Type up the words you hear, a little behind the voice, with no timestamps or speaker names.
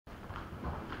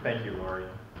Thank you, Lori.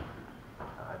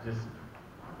 Just,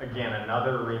 again,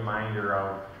 another reminder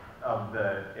of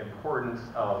the importance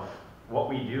of what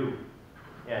we do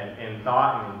in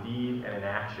thought and in deed and in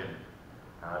action.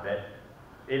 That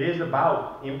it is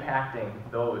about impacting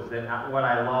those. And what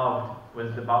I loved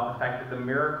was about the fact that the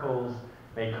miracles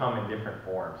may come in different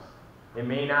forms. It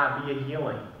may not be a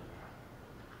healing,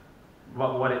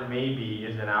 but what it may be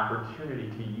is an opportunity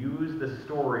to use the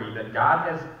story that God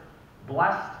has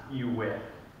blessed you with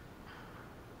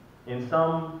in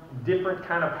some different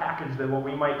kind of package than what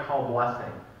we might call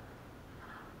blessing,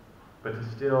 but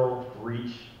to still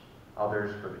reach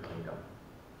others for the kingdom.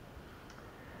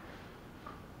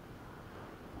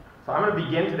 So I'm going to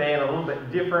begin today in a little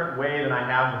bit different way than I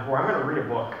have before. I'm going to read a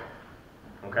book.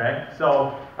 Okay?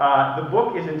 So the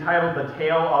book is entitled The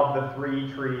Tale of the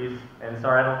Three Trees. And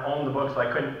sorry, I don't own the book, so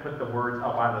I couldn't put the words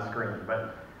up on the screen.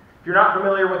 But if you're not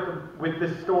familiar with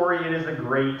this story, it is a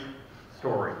great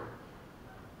story.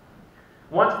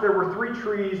 Once there were three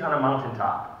trees on a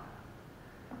mountaintop.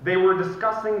 They were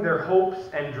discussing their hopes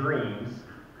and dreams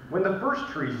when the first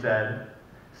tree said,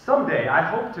 "Someday I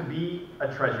hope to be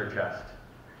a treasure chest.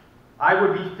 I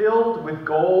would be filled with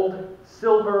gold,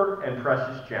 silver, and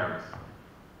precious gems.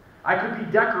 I could be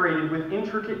decorated with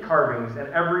intricate carvings, and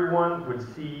everyone would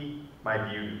see my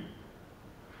beauty."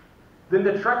 Then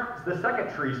the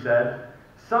second tree said,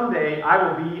 "Someday I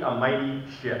will be a mighty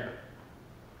ship.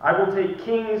 I will take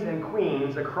kings and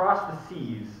queens across the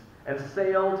seas and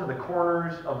sail to the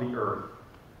corners of the earth.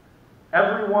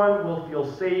 Everyone will feel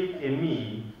safe in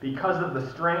me because of the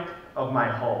strength of my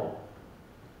hull."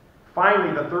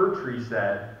 Finally, the third tree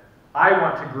said, "I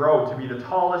want to grow to be the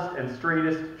tallest and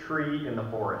straightest tree in the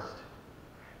forest.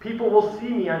 People will see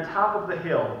me on top of the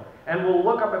hill and will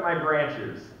look up at my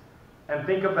branches and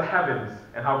think of the heavens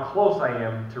and how close I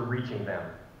am to reaching them.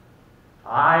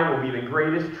 I will be the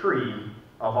greatest tree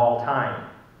of all time,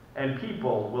 and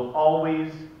people will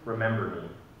always remember me."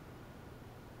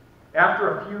 After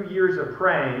a few years of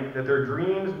praying that their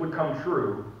dreams would come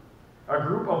true, a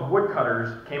group of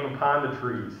woodcutters came upon the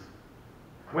trees.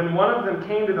 When one of them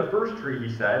came to the first tree, he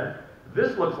said,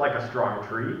 "This looks like a strong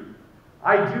tree.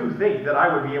 I do think that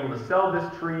I would be able to sell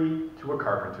this tree to a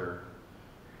carpenter."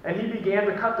 And he began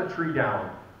to cut the tree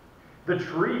down. The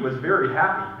tree was very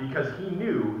happy because he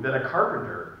knew that a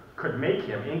carpenter could make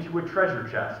him into a treasure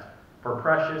chest for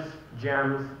precious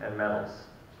gems and metals.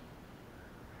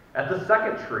 At the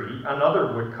second tree,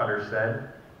 another woodcutter said,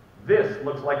 "This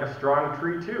looks like a strong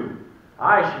tree too.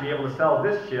 I should be able to sell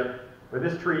this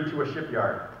tree to a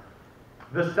shipyard."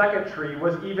 The second tree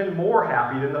was even more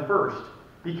happy than the first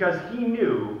because he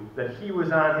knew that he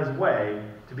was on his way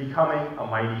to becoming a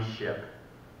mighty ship.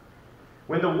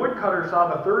 When the woodcutter saw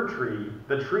the third tree,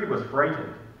 the tree was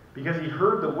frightened because he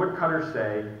heard the woodcutter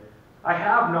say, "I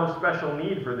have no special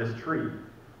need for this tree.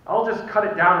 I'll just cut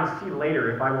it down and see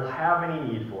later if I will have any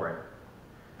need for it."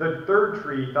 The third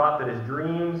tree thought that his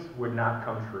dreams would not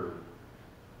come true.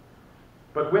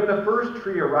 But when the first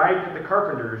tree arrived at the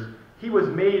carpenter's, he was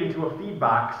made into a feed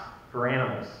box for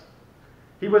animals.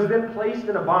 He was then placed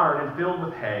in a barn and filled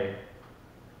with hay.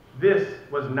 This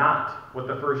was not what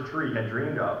the first tree had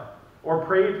dreamed of or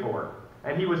prayed for,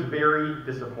 and he was very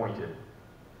disappointed.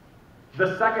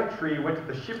 The second tree went to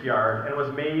the shipyard and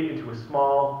was made into a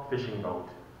small fishing boat.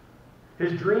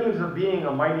 His dreams of being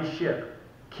a mighty ship,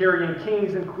 carrying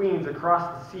kings and queens across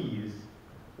the seas,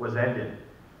 was ended.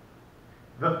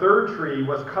 The third tree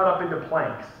was cut up into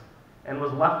planks and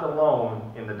was left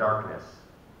alone in the darkness.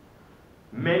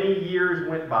 Many years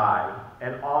went by,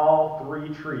 and all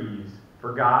three trees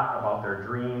forgot about their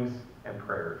dreams and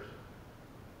prayers.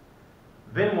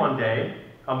 Then one day,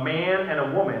 a man and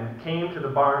a woman came to the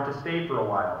barn to stay for a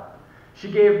while. She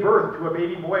gave birth to a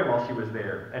baby boy while she was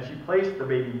there, and she placed the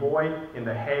baby boy in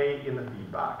the hay in the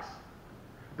feed box.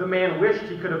 The man wished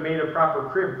he could have made a proper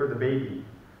crib for the baby,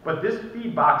 but this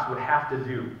feed box would have to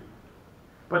do.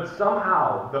 But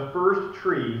somehow the first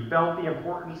tree felt the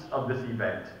importance of this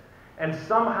event, and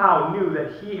somehow knew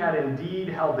that he had indeed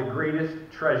held the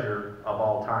greatest treasure of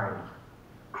all time.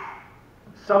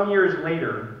 Some years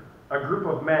later, a group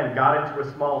of men got into a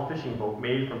small fishing boat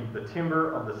made from the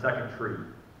timber of the second tree.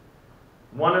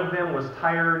 One of them was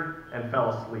tired and fell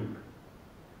asleep.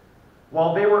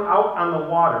 While they were out on the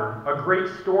water, a great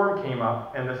storm came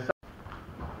up, and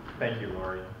Thank you,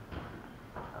 Lori.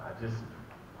 Just,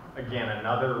 again,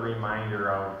 another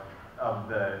reminder of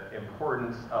the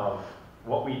importance of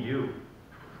what we do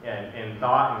in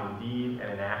thought and in deed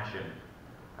and in action.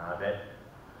 That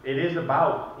it is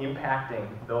about impacting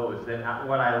those. And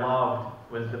what I loved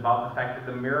was about the fact that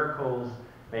the miracles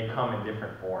may come in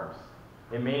different forms.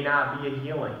 It may not be a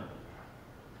healing,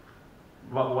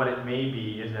 but what it may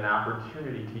be is an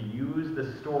opportunity to use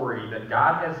the story that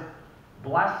God has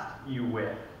blessed you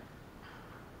with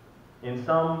in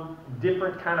some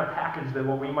different kind of package than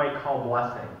what we might call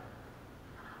blessing,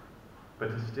 but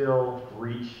to still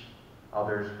reach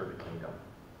others for the kingdom.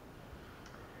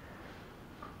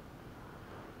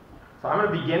 So I'm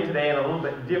going to begin today in a little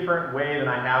bit different way than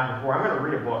I have before. I'm going to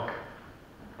read a book.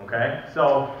 Okay?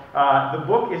 So the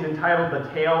book is entitled The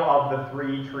Tale of the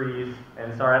Three Trees.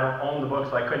 And sorry, I don't own the book,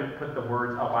 so I couldn't put the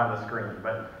words up on the screen.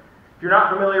 But if you're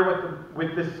not familiar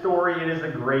with this story, it is a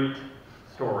great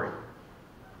story.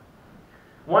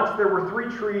 Once there were three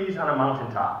trees on a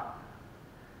mountaintop.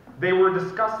 They were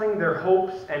discussing their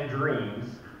hopes and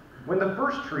dreams when the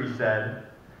first tree said,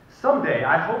 "Someday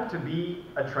I hope to be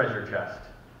a treasure chest.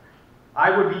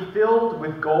 I would be filled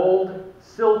with gold,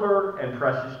 silver, and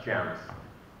precious gems.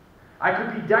 I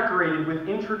could be decorated with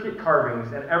intricate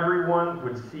carvings, and everyone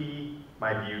would see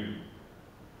my beauty."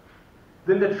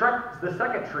 Then the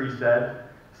second tree said,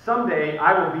 "Someday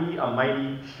I will be a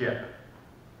mighty ship.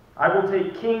 I will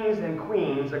take kings and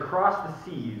queens across the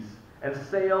seas and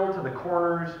sail to the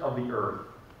corners of the earth.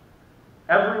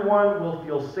 Everyone will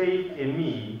feel safe in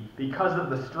me because of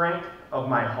the strength of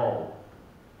my hull."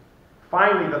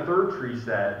 Finally, the third tree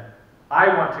said, "I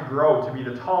want to grow to be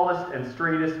the tallest and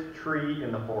straightest tree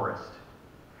in the forest.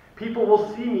 People will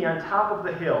see me on top of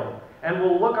the hill and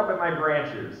will look up at my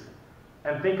branches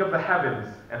and think of the heavens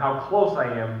and how close I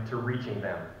am to reaching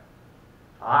them.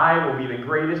 I will be the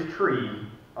greatest tree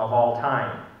of all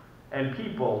time, and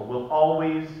people will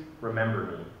always remember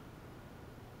me."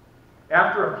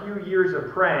 After a few years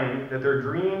of praying that their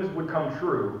dreams would come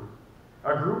true,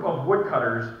 a group of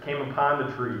woodcutters came upon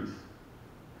the trees.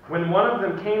 When one of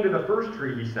them came to the first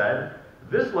tree, he said,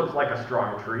 "This looks like a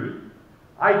strong tree.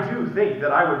 I do think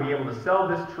that I would be able to sell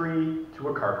this tree to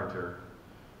a carpenter."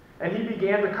 And he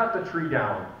began to cut the tree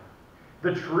down.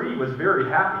 The tree was very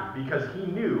happy because he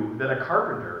knew that a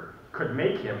carpenter could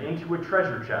make him into a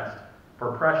treasure chest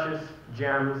for precious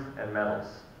gems and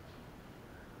metals.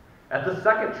 At the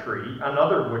second tree,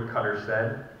 another woodcutter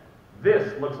said,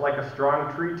 "This looks like a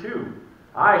strong tree too.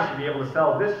 I should be able to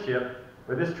sell this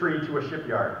tree to a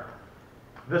shipyard."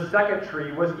 The second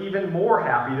tree was even more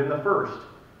happy than the first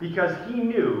because he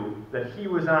knew that he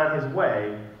was on his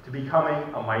way to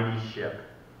becoming a mighty ship.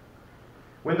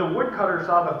 When the woodcutter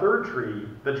saw the third tree,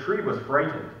 the tree was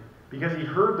frightened because he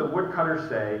heard the woodcutter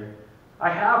say, "I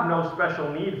have no special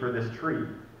need for this tree.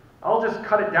 I'll just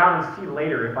cut it down and see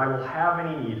later if I will have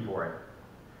any need for it."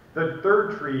 The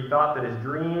third tree thought that his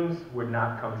dreams would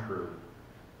not come true.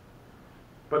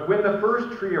 But when the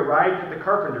first tree arrived at the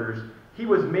carpenter's, he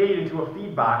was made into a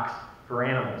feed box for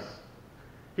animals.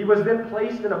 He was then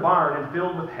placed in a barn and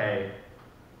filled with hay.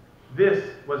 This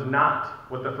was not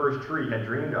what the first tree had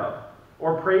dreamed of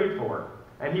or prayed for,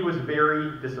 and he was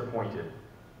very disappointed.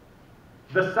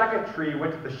 The second tree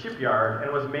went to the shipyard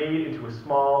and was made into a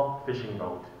small fishing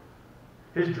boat.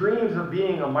 His dreams of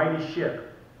being a mighty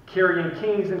ship, carrying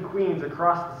kings and queens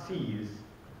across the seas,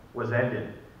 was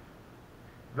ended.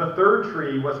 The third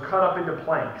tree was cut up into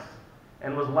planks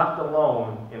and was left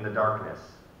alone in the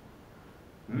darkness.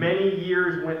 Many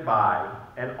years went by,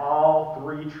 and all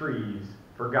three trees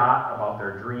forgot about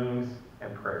their dreams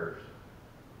and prayers.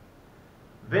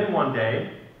 Then one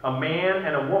day, a man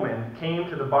and a woman came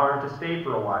to the barn to stay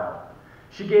for a while.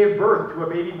 She gave birth to a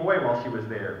baby boy while she was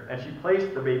there, and she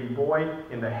placed the baby boy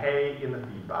in the hay in the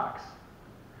feed box.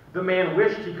 The man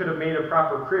wished he could have made a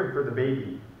proper crib for the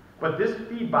baby, but this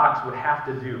feed box would have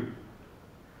to do.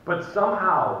 But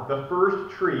somehow the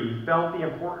first tree felt the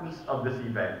importance of this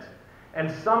event, and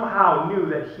somehow knew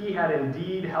that he had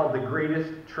indeed held the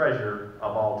greatest treasure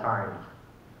of all time.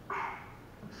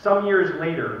 Some years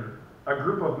later, a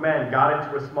group of men got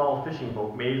into a small fishing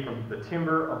boat made from the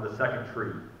timber of the second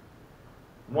tree.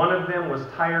 One of them was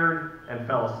tired and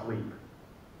fell asleep.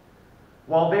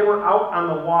 While they were out on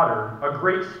the water, a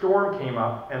great storm came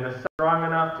up, and the sun was strong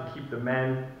enough to keep the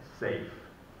men safe.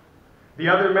 The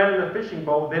other men in the fishing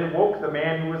boat then woke the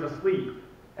man who was asleep,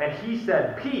 and he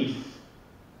said, "Peace!"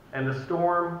 and the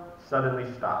storm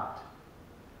suddenly stopped.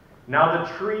 Now the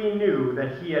tree knew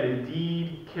that he had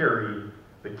indeed carried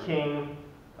the King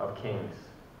of Kings.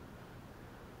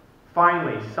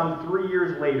 Finally, some 3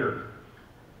 years later,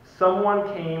 someone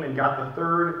came and got the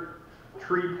third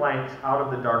tree planks out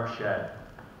of the dark shed.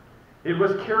 It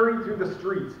was carried through the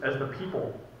streets as the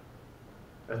people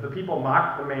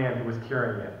mocked the man who was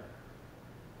carrying it.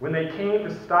 When they came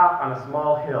to stop on a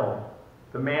small hill,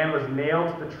 the man was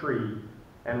nailed to the tree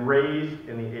and raised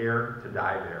in the air to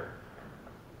die there.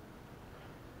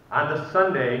 On the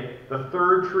Sunday, the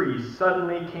third tree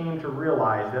suddenly came to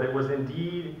realize that it was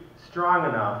indeed strong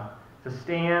enough to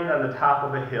stand on the top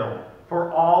of a hill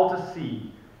for all to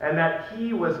see, and that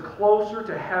he was closer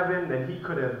to heaven than he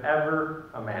could have ever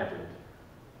imagined.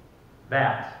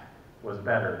 That was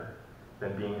better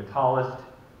than being the tallest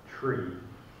tree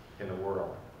in the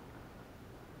world.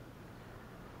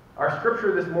 Our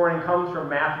scripture this morning comes from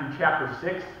Matthew chapter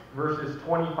 6, verses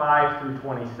 25 through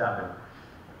 27.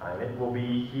 And it will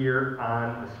be here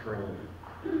on the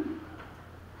screen.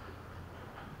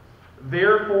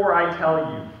 Therefore I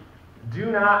tell you,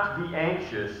 do not be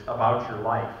anxious about your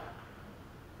life,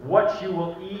 what you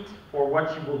will eat or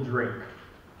what you will drink,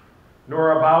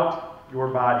 nor about your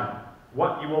body,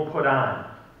 what you will put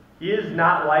on. Is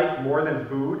not life more than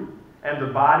food, and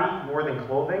the body more than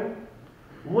clothing?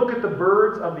 Look at the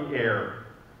birds of the air.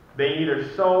 They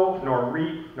neither sow nor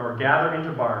reap nor gather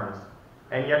into barns,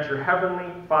 and yet your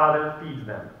heavenly Father feeds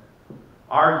them.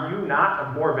 Are you not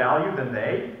of more value than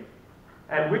they?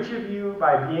 And which of you,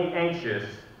 by being anxious,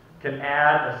 can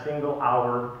add a single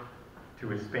hour to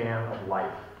his span of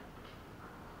life?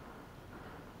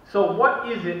 So what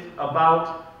is it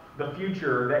about the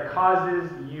future that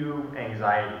causes you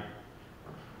anxiety?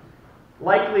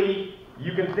 Likely,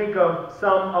 you can think of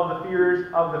some of the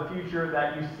fears of the future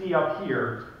that you see up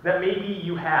here that maybe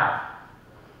you have.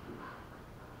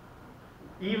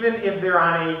 Even if they're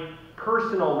on a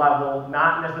personal level,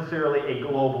 not necessarily a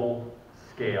global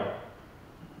scale.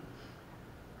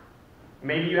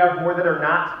 Maybe you have more that are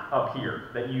not up here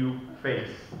that you face.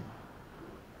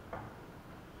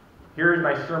 Here is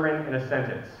my sermon in a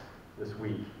sentence this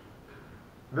week.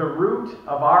 The root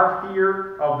of our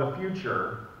fear of the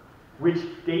future, which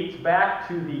dates back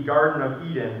to the Garden of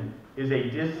Eden, is a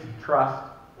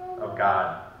distrust of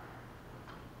God.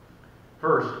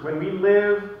 First, when we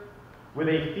live with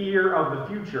a fear of the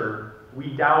future, we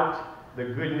doubt the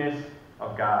goodness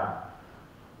of God.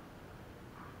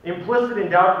 Implicit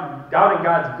in doubting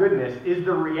God's goodness is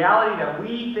the reality that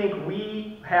we think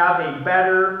we have a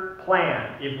better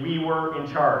plan if we were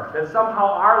in charge, that somehow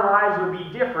our lives would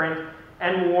be different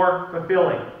and more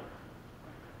fulfilling.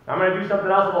 I'm going to do something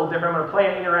else a little different. I'm going to play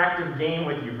an interactive game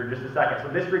with you for just a second.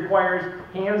 So this requires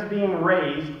hands being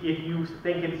raised if you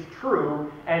think it's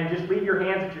true, and just leave your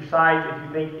hands at your sides if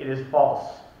you think it is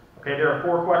false. Okay, there are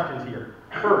 4 questions here.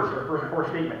 First, or first 4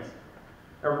 statements.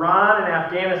 Iran and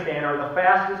Afghanistan are the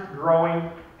fastest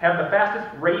growing, have the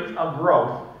fastest rates of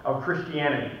growth of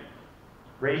Christianity.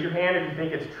 Raise your hand if you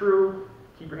think it's true.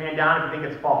 Keep your hand down if you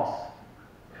think it's false.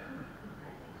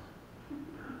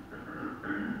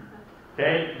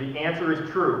 Okay, the answer is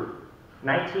true.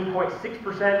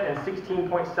 19.6% and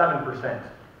 16.7%.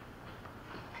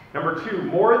 Number 2,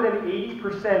 more than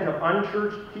 80% of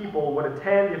unchurched people would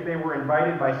attend if they were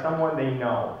invited by someone they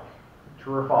know.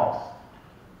 True or false?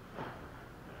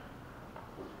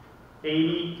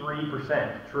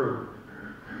 83% true.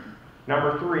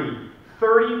 Number 3,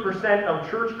 30% of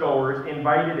churchgoers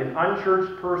invited an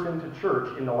unchurched person to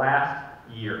church in the last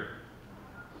year.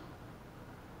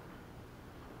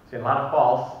 See, a lot of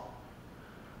false.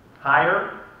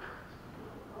 Higher?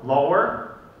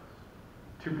 Lower?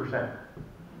 2%.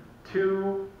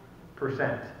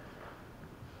 2%.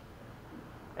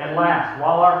 And last,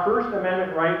 while our First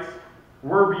Amendment rights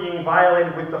were being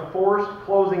violated with the forced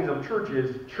closings of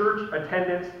churches, church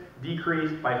attendance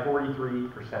decreased by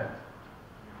 43%.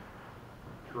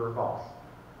 True or false?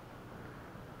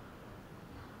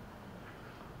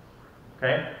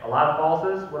 Okay, a lot of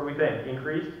falses. What do we think?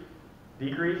 Increased?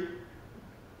 Decreased?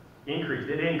 Increased.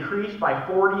 It increased by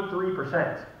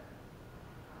 43%.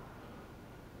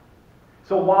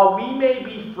 So while we may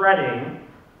be fretting,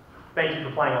 thank you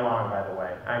for playing along, by the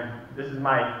way. This is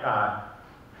my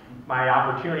my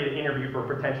opportunity to interview for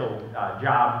potential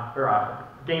job or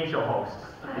game show hosts.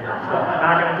 Here. So I'm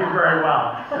not going to do very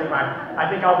well. I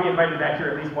think I'll be invited back here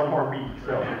at least one more week.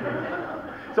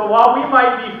 So while we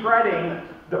might be fretting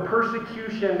the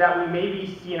persecution that we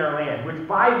maybe see in our land, which,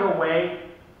 by the way,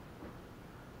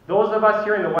 those of us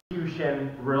here in the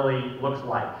persecution really looks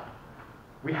like.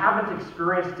 We haven't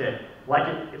experienced it like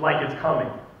it's coming,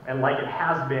 and like it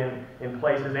has been in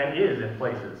places and is in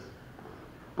places.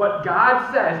 But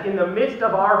God says, in the midst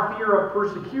of our fear of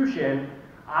persecution,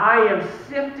 I am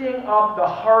sifting up the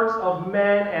hearts of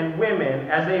men and women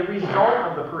as a result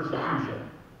of the persecution.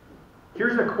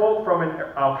 Here's a quote from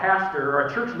a pastor or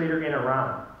a church leader in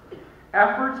Iran.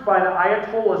 Efforts by the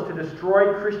Ayatollahs to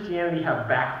destroy Christianity have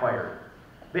backfired.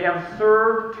 They have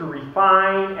served to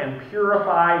refine and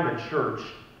purify the church.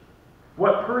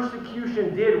 What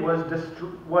persecution did was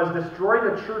destroy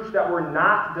the church that were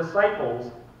not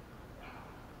disciples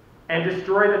and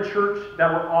destroy the church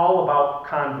that were all about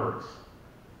converts.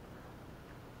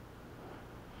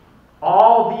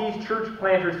 All these church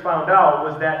planters found out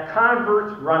was that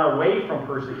converts run away from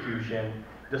persecution.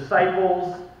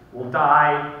 Disciples will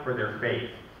die for their faith.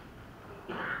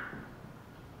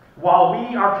 While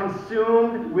we are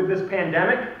consumed with this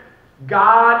pandemic,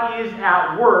 God is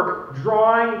at work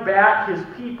drawing back his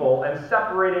people and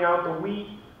separating out the wheat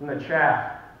from the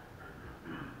chaff.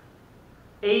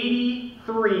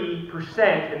 83%,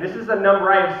 and this is a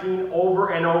number I have seen over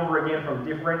and over again from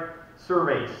different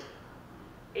surveys.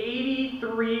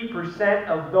 83%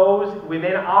 of those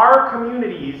within our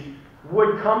communities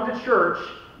would come to church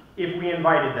if we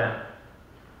invited them.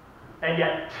 And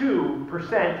yet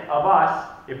 2% of us,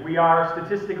 if we are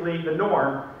statistically the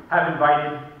norm, have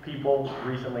invited people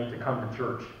recently to come to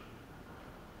church.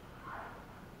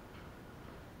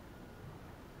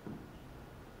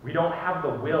 We don't have the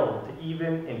will to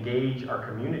even engage our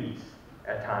communities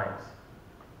at times.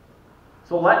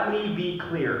 So let me be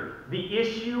clear. The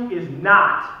issue is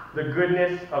not the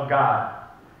goodness of God.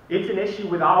 It's an issue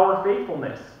with our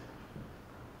faithfulness.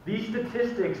 These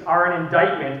statistics are an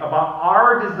indictment about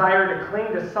our desire to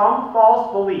cling to some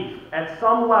false belief at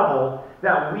some level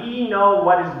that we know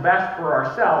what is best for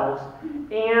ourselves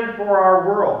and for our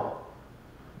world,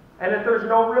 and that there's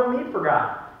no real need for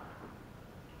God.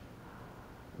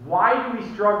 Why do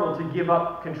we struggle to give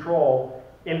up control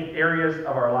in areas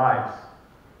of our lives?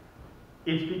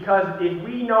 It's because if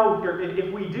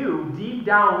we do, deep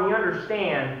down we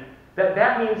understand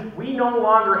that means we no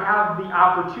longer have the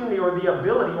opportunity or the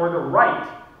ability or the right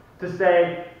to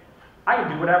say, I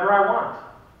can do whatever I want.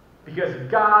 Because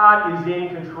God is in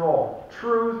control.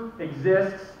 Truth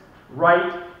exists,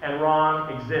 right and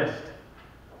wrong exist.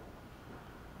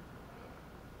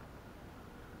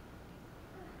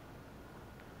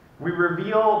 We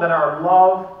reveal that our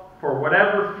love for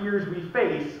whatever fears we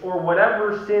face or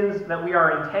whatever sins that we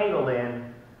are entangled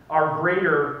in are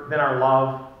greater than our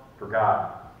love for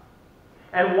God.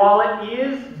 And while it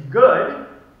is good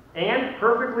and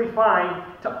perfectly fine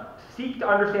to seek to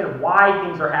understand why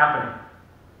things are happening,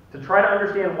 to try to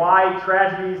understand why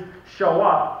tragedies show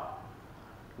up,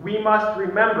 we must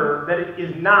remember that it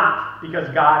is not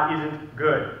because God isn't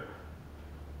good.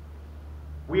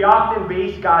 We often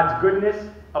base God's goodness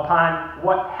upon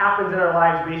what happens in our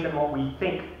lives based on what we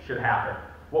think should happen,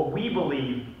 what we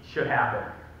believe should happen.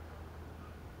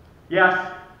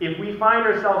 Yes, if we find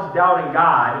ourselves doubting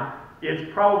God,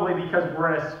 it's probably because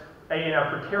we're in a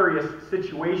precarious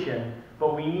situation,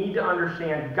 but we need to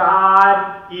understand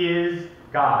God is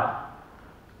God.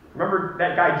 Remember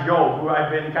that guy Job, who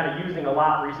I've been kind of using a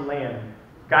lot recently, and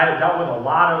a guy that dealt with a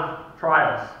lot of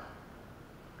trials.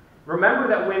 Remember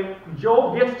that when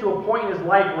Job gets to a point in his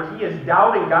life where he is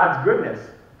doubting God's goodness,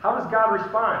 how does God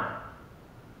respond?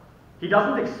 He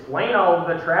doesn't explain all of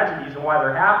the tragedies and why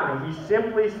they're happening. He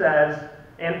simply says,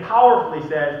 and powerfully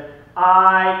says,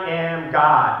 I am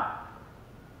God,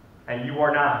 and you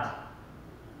are not.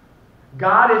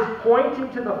 God is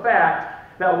pointing to the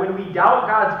fact that when we doubt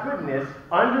God's goodness,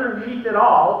 underneath it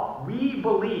all, we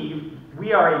believe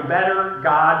we are a better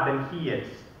God than He is.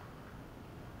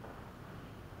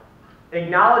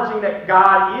 Acknowledging that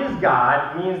God is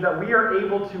God means that we are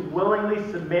able to willingly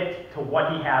submit to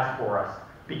what He has for us,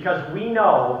 because we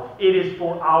know it is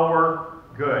for our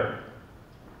good.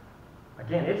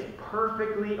 Again, it's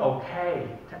perfectly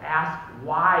okay to ask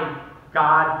why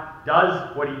God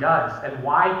does what He does and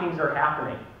why things are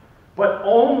happening. But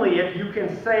only if you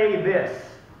can say this,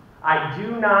 I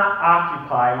do not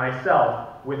occupy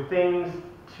myself with things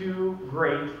too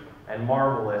great and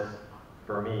marvelous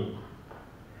for me.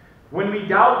 When we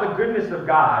doubt the goodness of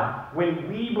God, when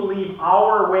we believe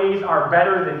our ways are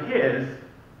better than His,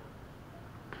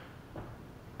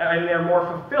 and they're more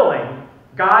fulfilling,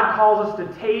 God calls us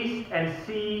to taste and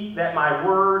see that my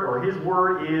word or His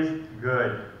word is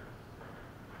good.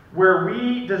 Where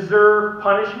we deserve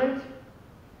punishment,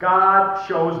 God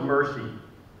shows mercy.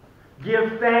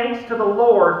 Give thanks to the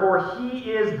Lord, for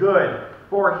He is good,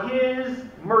 for His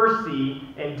mercy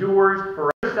endures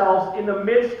for ourselves in the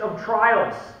midst of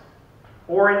trials,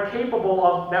 or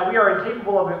that we are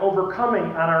incapable of overcoming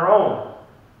on our own.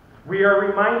 We are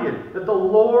reminded that the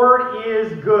Lord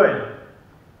is good,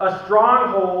 a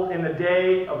stronghold in the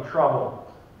day of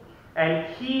trouble, and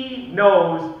He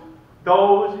knows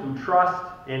those who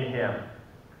trust in Him.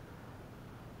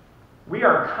 We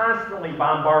are constantly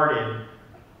bombarded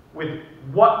with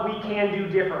what we can do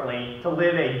differently to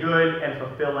live a good and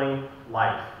fulfilling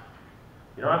life.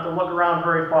 You don't have to look around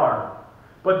very far.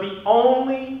 But the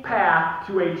only path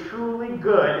to a truly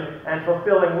good and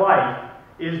fulfilling life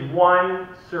is one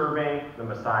serving the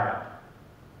Messiah.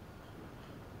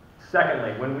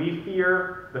 Secondly, when we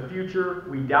fear the future,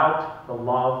 we doubt the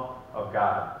love of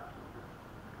God.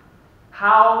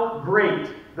 How great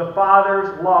the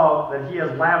Father's love that he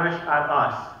has lavished on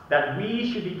us, that we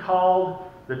should be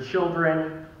called the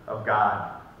children of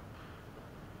God.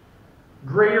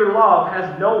 Greater love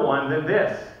has no one than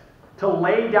this, to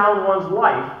lay down one's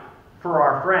life for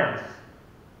our friends.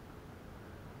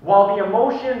 While the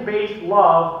emotion-based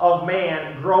love of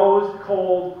man grows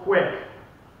cold quick,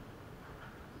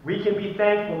 we can be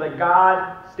thankful that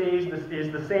God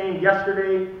is the same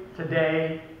yesterday,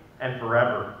 today, and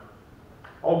forever.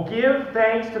 Oh, give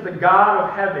thanks to the God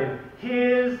of heaven.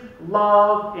 His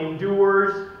love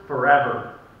endures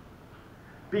forever.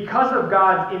 Because of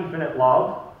God's infinite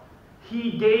love,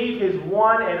 he gave his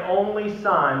one and only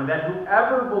Son, that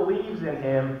whoever believes in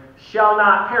him shall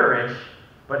not perish,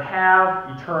 but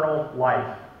have eternal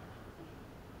life.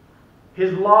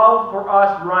 His love for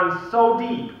us runs so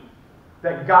deep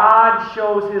that God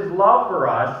shows his love for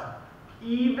us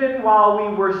even while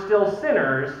we were still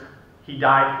sinners. He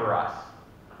died for us.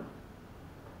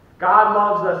 God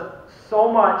loves us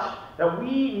so much that we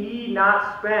need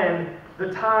not spend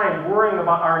the time worrying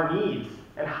about our needs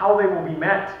and how they will be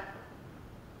met.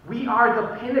 We are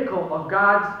the pinnacle of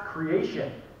God's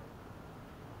creation.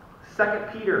 2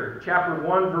 Peter chapter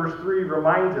 1, verse 3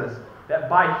 reminds us that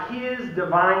by his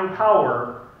divine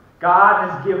power, God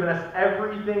has given us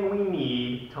everything we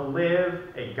need to live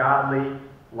a godly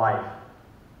life.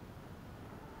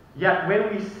 Yet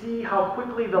when we see how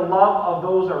quickly the love of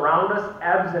those around us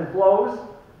ebbs and flows,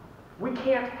 we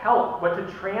can't help but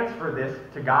to transfer this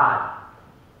to God.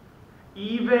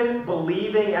 Even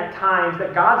believing at times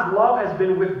that God's love has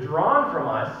been withdrawn from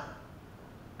us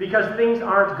because things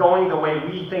aren't going the way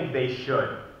we think they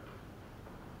should.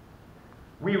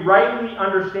 We rightly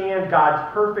understand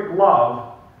God's perfect love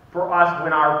for us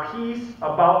when our peace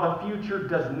about the future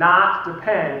does not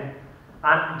depend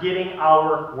on getting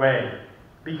our way,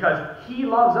 because he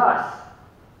loves us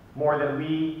more than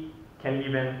we can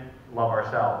even love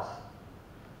ourselves.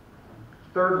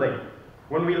 Thirdly,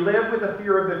 when we live with a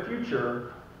fear of the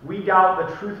future, we doubt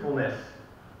the truthfulness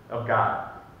of God.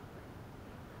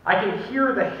 I can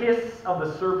hear the hiss of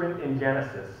the serpent in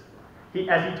Genesis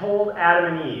as he told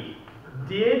Adam and Eve,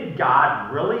 "Did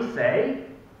God really say,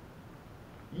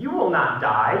 'You will not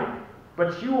die,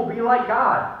 but you will be like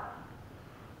God'?"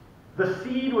 The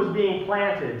seed was being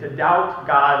planted to doubt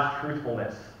God's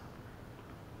truthfulness.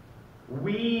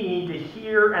 We need to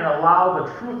hear and allow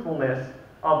the truthfulness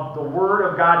of the Word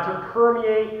of God to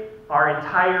permeate our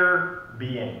entire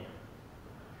being.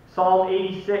 Psalm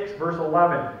 86, verse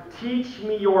 11. "Teach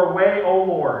me your way, O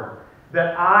Lord,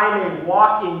 that I may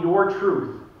walk in your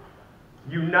truth.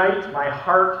 Unite my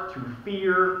heart to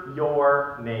fear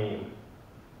your name."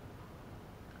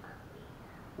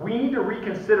 We need to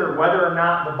reconsider whether or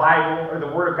not the Bible or the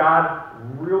Word of God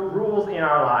rules in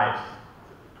our lives.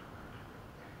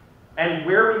 And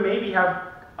where we maybe have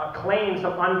claimed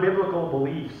some unbiblical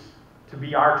beliefs to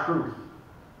be our truth.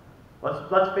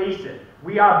 Let's face it.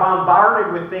 We are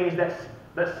bombarded with things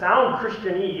that sound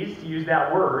Christianese, to use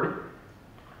that word,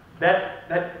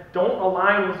 that don't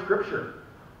align with Scripture.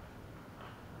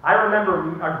 I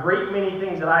remember a great many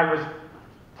things that I was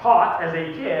taught as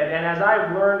a kid, and as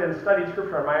I've learned and studied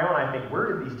Scripture on my own, I think, where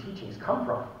did these teachings come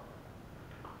from?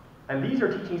 And these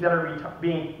are teachings that were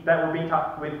being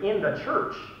taught within the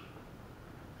church.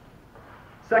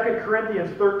 2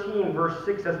 Corinthians 13, verse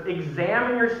 6 says,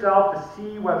 "Examine yourself to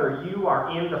see whether you are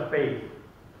in the faith.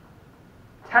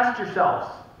 Test yourselves.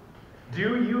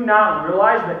 Do you not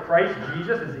realize that Christ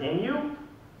Jesus is in you?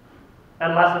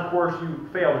 Unless, of course, you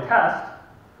fail the test.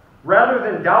 Rather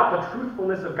than doubt the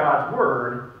truthfulness of God's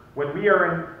Word, when we are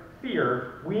in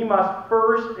fear, we must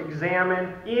first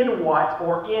examine in what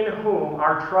or in whom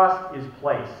our trust is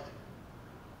placed.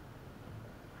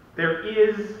 There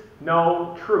is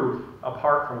no truth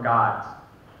apart from God's.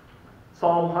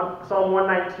 Psalm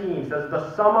 119 says,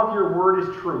 "The sum of your word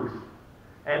is truth,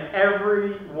 and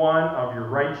every one of your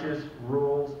righteous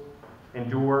rules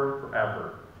endure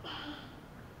forever."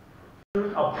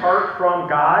 Apart from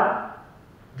God,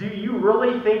 do you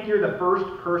really think you're the first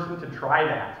person to try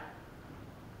that?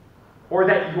 Or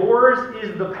that yours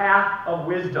is the path of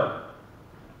wisdom?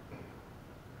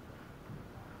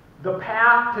 The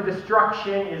path to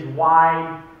destruction is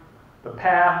wide. The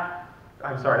path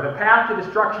to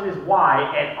destruction is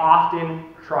wide and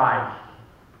often tried.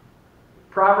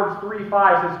 Proverbs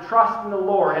 3:5 says, "Trust in the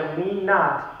Lord and lean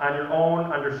not on your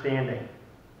own understanding."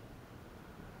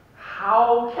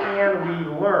 How can we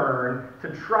learn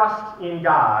to trust in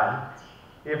God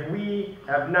if we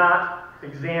have not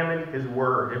examined His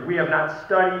Word, if we have not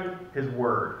studied His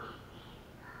Word?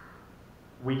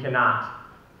 we cannot.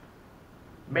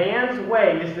 Man's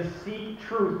way is to seek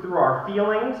truth through our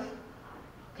feelings,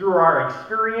 through our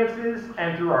experiences,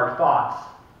 and through our thoughts.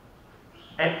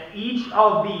 And each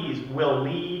of these will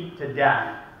lead to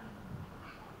death.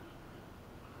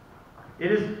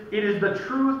 It is the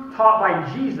truth taught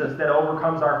by Jesus that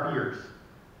overcomes our fears.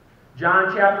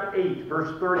 John chapter 8,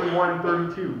 verse 31 and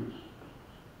 32.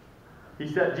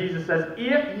 Jesus says,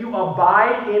 "If you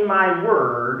abide in my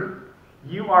word,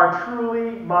 you are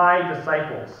truly my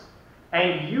disciples,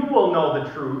 and you will know the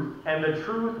truth, and the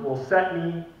truth will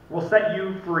set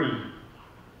you free.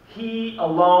 He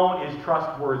alone is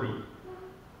trustworthy."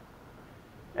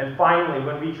 And finally,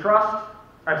 when we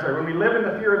live in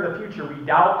the fear of the future, we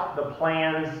doubt the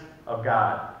plans of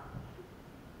God.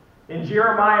 In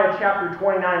Jeremiah chapter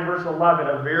 29, verse 11,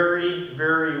 a very,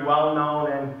 very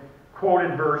well-known and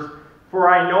quoted verse, "For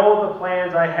I know the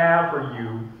plans I have for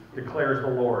you, declares the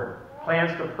Lord.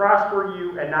 Plans to prosper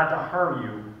you and not to harm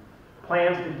you.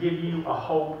 Plans to give you a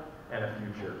hope and a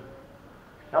future."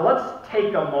 Now let's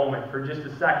take a moment for just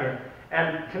a second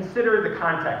and consider the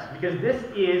context, because this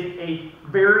is a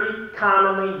very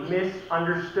commonly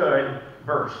misunderstood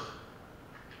verse.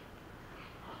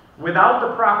 Without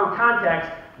the proper context,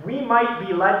 we might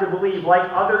be led to believe, like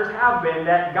others have been,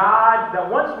 that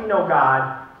once we know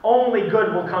God, only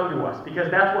good will come to us, because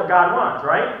that's what God wants,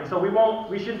 right? And so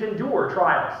we shouldn't endure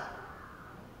trials.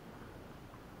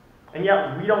 And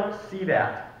yet we don't see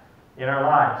that in our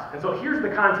lives. And so here's the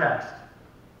context.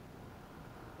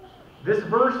 This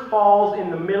verse falls in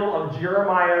the middle of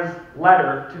Jeremiah's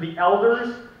letter to the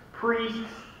elders,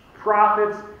 priests,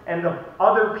 prophets, and the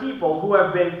other people who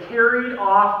have been carried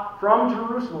off from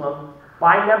Jerusalem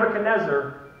by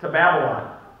Nebuchadnezzar to Babylon.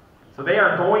 So they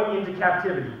are going into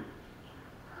captivity.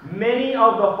 Many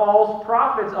of the false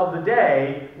prophets of the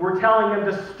day were telling them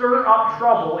to stir up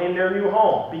trouble in their new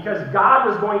home, because God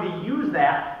was going to use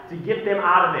that to get them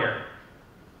out of there.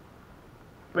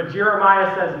 But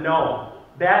Jeremiah says, no,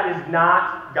 that is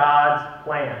not God's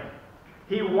plan.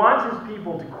 He wants his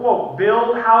people to, quote,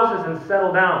 "build houses and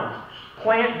settle down,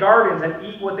 plant gardens and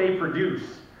eat what they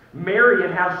produce, marry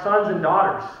and have sons and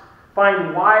daughters,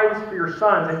 find wives for your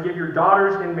sons and give your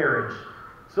daughters in marriage,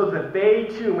 so that they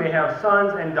too may have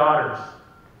sons and daughters.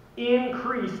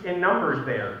 Increase in numbers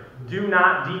there, do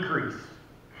not decrease.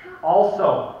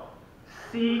 Also,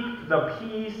 seek the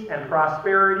peace and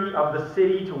prosperity of the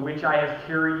city to which I have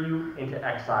carried you into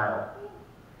exile.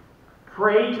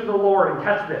 Pray to the Lord," and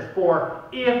catch this, "for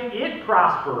if it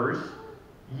prospers,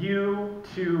 you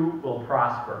too will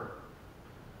prosper."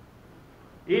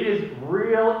 It is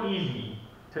real easy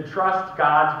to trust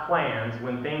God's plans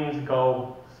when things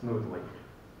go smoothly.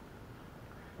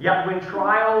 Yet when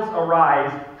trials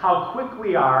arise, how quick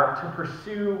we are to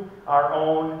pursue our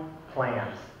own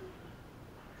plans.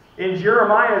 In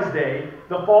Jeremiah's day,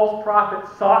 the false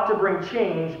prophets sought to bring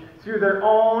change through their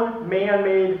own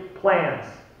man-made plans.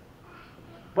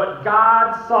 But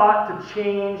God sought to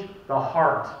change the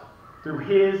heart through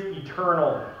his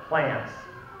eternal plans.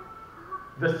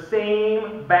 The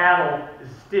same battle is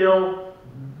still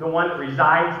the one that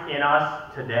resides in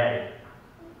us today.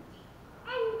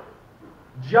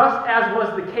 Just as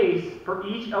was the case for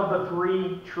each of the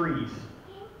three trees.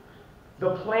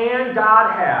 The plan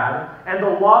God had and the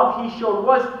love he showed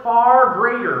was far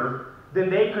greater than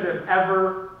they could have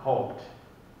ever hoped.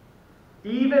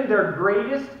 Even their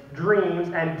greatest dreams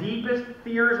and deepest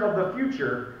fears of the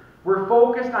future were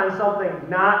focused on something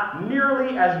not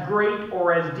nearly as great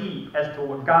or as deep as to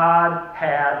what God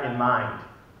had in mind.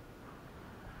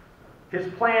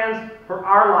 His plans for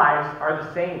our lives are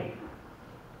the same.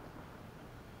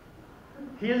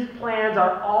 His plans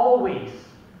are always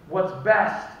what's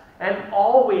best and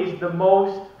always the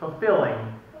most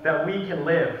fulfilling that we can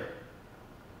live.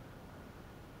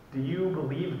 Do you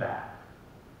believe that?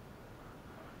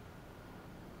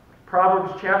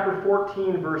 Proverbs chapter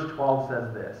 14, verse 12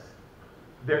 says this: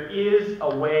 "There is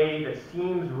a way that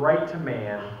seems right to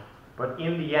man, but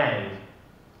in the end,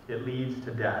 it leads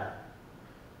to death."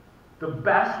 The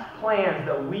best plans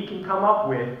that we can come up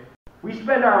with, we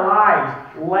spend our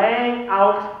lives laying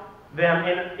out them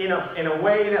in a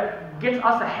way that gets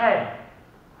us ahead,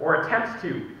 or attempts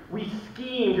to. We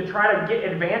scheme to try to get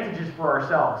advantages for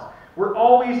ourselves. We're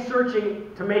always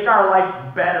searching to make our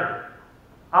life better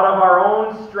out of our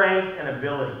own strength and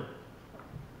ability.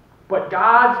 But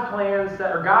God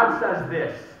says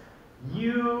this: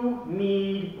 you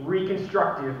need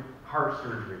reconstructive heart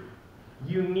surgery.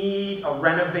 You need a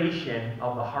renovation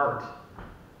of the heart.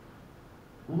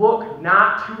 Look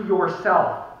not to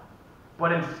yourself,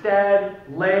 but instead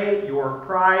lay your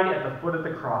pride at the foot of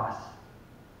the cross.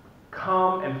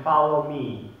 Come and follow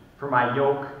me, for my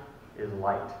yoke is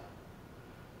light.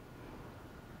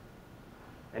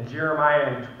 And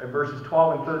Jeremiah in verses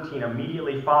 12 and 13,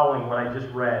 immediately following what I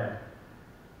just read,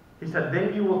 he said,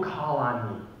 "Then you will call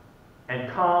on me and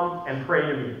come and pray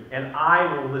to me, and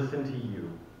I will listen to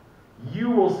you. You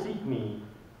will seek me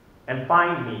and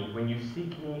find me when you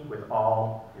seek me with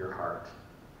all your heart."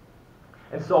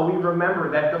 And so we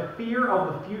remember that the fear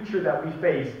of the future that we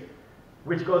face,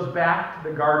 which goes back to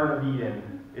the Garden of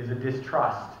Eden, is a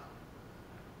distrust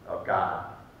of God.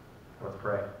 Let's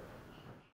pray.